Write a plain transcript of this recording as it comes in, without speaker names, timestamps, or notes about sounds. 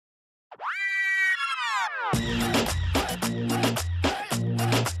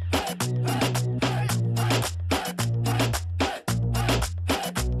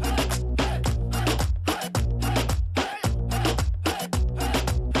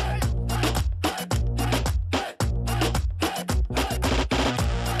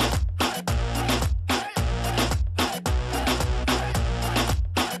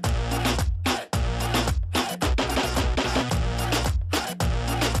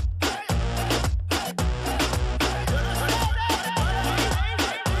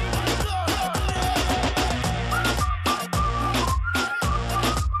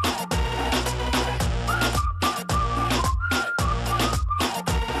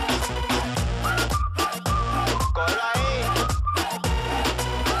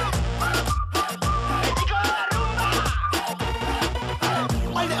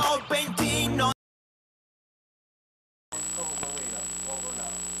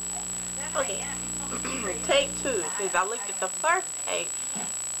Okay, take two, because I looked at the first take,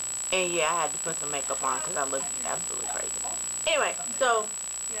 and yeah, I had to put some makeup on because I looked absolutely crazy. Anyway, so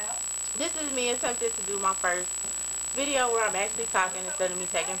this is me attempting to do my first video where I'm actually talking instead of me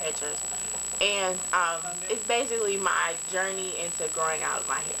taking pictures, and it's basically my journey into growing out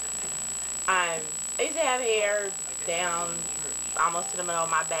my hair. I used to have hair down almost to the middle of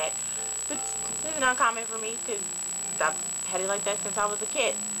my back, which isn't uncommon for me because I've had it like that since I was a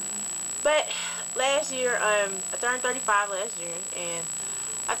kid. But last year, I turned 35 last year, and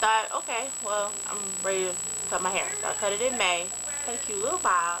I thought, okay, well, I'm ready to cut my hair. So I cut it in May, had a cute little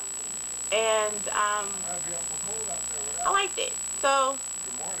bob, and I liked it. So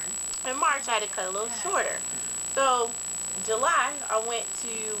in March, I had to cut a little shorter. So July, I went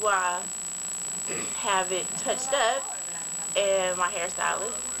to have it touched up, and my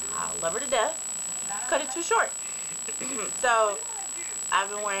hairstylist, I love her to death, cut it too short. So I've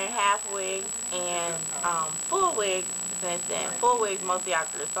been wearing half wigs and full wigs since then. Full wigs mostly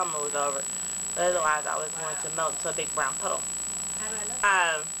after the summer was over, but otherwise I was going to melt into a big brown puddle.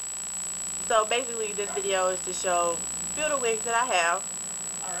 So basically this video is to show a few of the wigs that I have,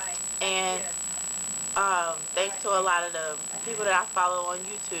 and thanks to a lot of the people that I follow on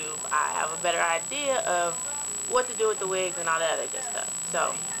YouTube, I have a better idea of what to do with the wigs and all that other good stuff.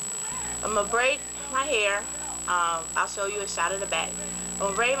 So I'm going to braid my hair. I'll show you a shot of the back. I'm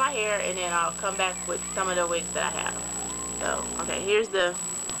going to braid my hair, and then I'll come back with some of the wigs that I have. So, okay, here's the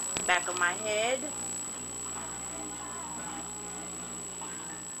back of my head.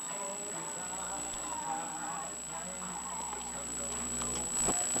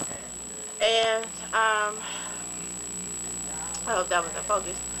 And, I hope that was in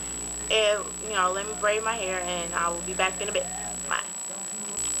focus. And, you know, let me braid my hair, and I will be back in a bit. Bye.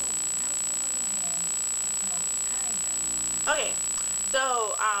 Okay,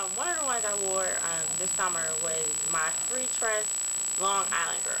 so one of the ones I wore this summer was my free tress Long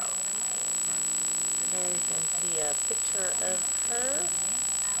Island girl. Here you can see a picture of her.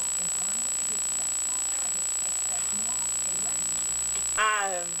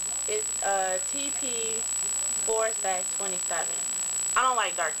 It's a TP 4/27. I don't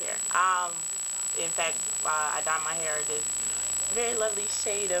like dark hair. In fact, I dye my hair this very lovely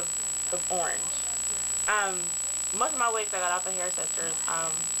shade of orange. Most of my wigs I got off of Hair Sisters.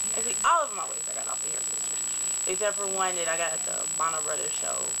 Actually, all of my wigs I got off of Hair Sisters, except for one that I got at the Bono Brothers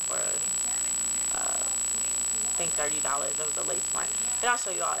show for I think $30. It was a lace front, and I'll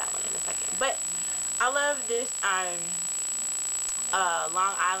show you all that one in a second. But I love this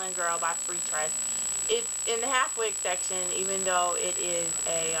Long Island Girl by Free Tress. It's in the half wig section, even though it is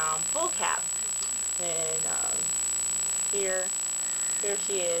a full cap. And here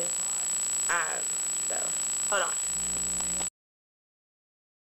she is. So hold on.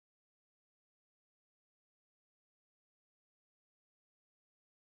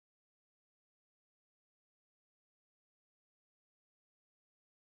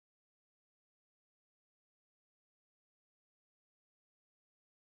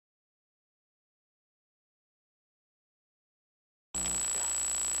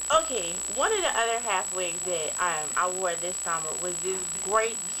 Okay, one of the other half wigs that I wore this summer was this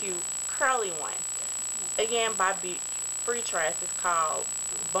great cute curly one. Again, by Free Tress. It's called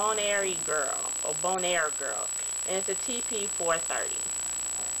Bonaire Girl, or Bonaire Girl, and it's a TP 430.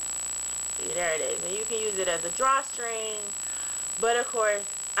 See, there it is. And you can use it as a drawstring, but of course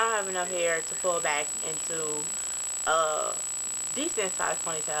I don't have enough hair to pull back into a decent size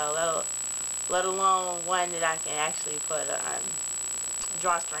ponytail, let alone one that I can actually put a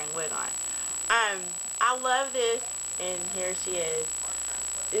drawstring wig on. I love this, and here she is.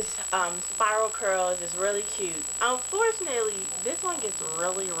 It's spiral curls. It's really cute. Unfortunately, this one gets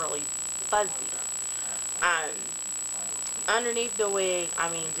really, really fuzzy. Um, Underneath the wig,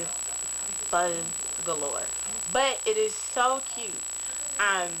 I mean, just fuzz galore. But it is so cute.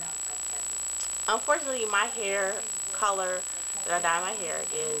 Um, Unfortunately, my hair color that I dye my hair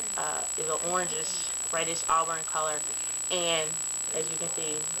is an orangish, reddish auburn color, and as you can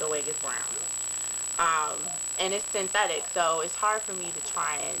see, the wig is brown. And it's synthetic, so it's hard for me to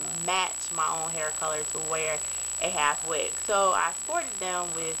try and match my own hair color to wear a half wig. So I sported them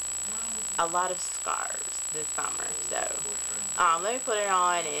with a lot of scarves this summer. So let me put it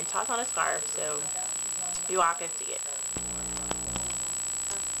on and toss on a scarf so you all can see it.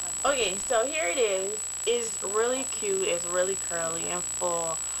 Okay, so here it is. It's really cute. It's really curly and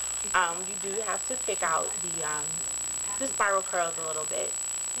full. You do have to pick out the spiral curls a little bit.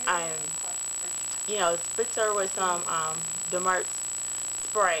 Um, you know, spritz her with some Demert's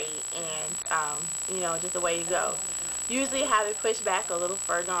spray, and you know, just away you go. Usually have it pushed back a little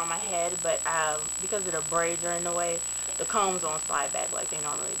further on my head, but because of the braids are in the way, the combs won't slide back like they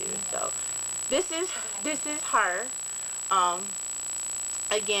normally do. So this is her. Um,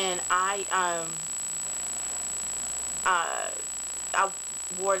 Again, uh, I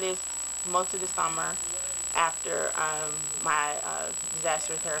wore this most of the summer after my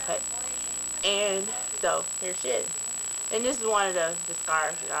disastrous haircut, and so here she is. And this is one of the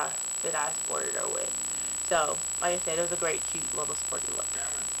scarves that I sported her with. So, like I said, it was a great, cute little sporty look.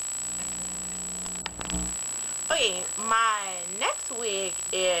 Okay, my next wig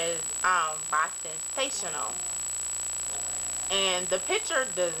is by Sensational, and the picture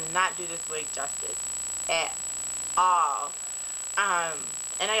does not do this wig justice at all. Um,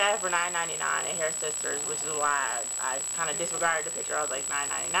 and I got it for $9.99 at Hair Sisters, which is why I kind of disregarded the picture. I was like,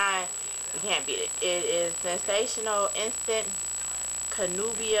 $9.99, you can't beat it. It is Sensational Instant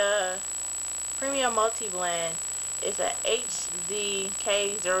Canubia Premium Multi Blend. It's a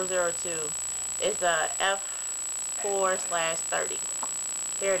HZK002. It's a F4/30.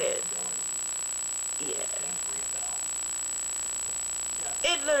 Here it is. Yeah.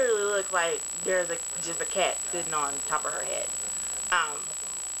 It literally looks like there's just a cat sitting on top of her head. Um,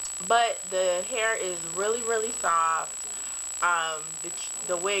 but the hair is really, really soft.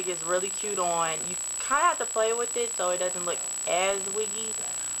 The wig is really cute on. You kind of have to play with it so it doesn't look as wiggy.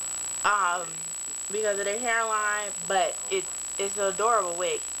 Because of their hairline, but it's an adorable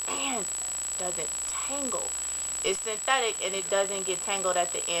wig and doesn't tangle. It's synthetic and it doesn't get tangled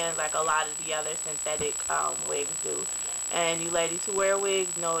at the ends like a lot of the other synthetic wigs do. And you ladies who wear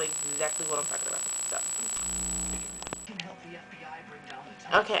wigs know exactly what I'm talking about.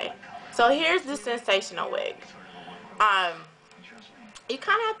 So, okay, so here's the Sensational wig. Um, you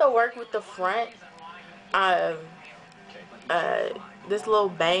kind of have to work with the front. Um, uh, this little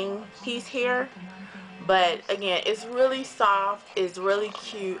bang piece here. But again, it's really soft. It's really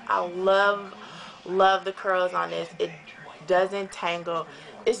cute. I love the curls on this. It doesn't tangle.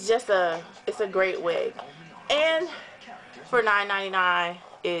 It's a great wig. And for $9.99,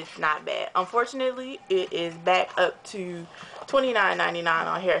 it's not bad. Unfortunately, it is back up to $29.99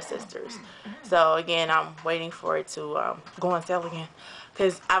 on Hair Sisters. So again, I'm waiting for it to go on sale again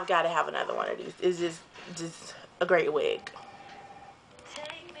because I've got to have another one of these. It's just a great wig.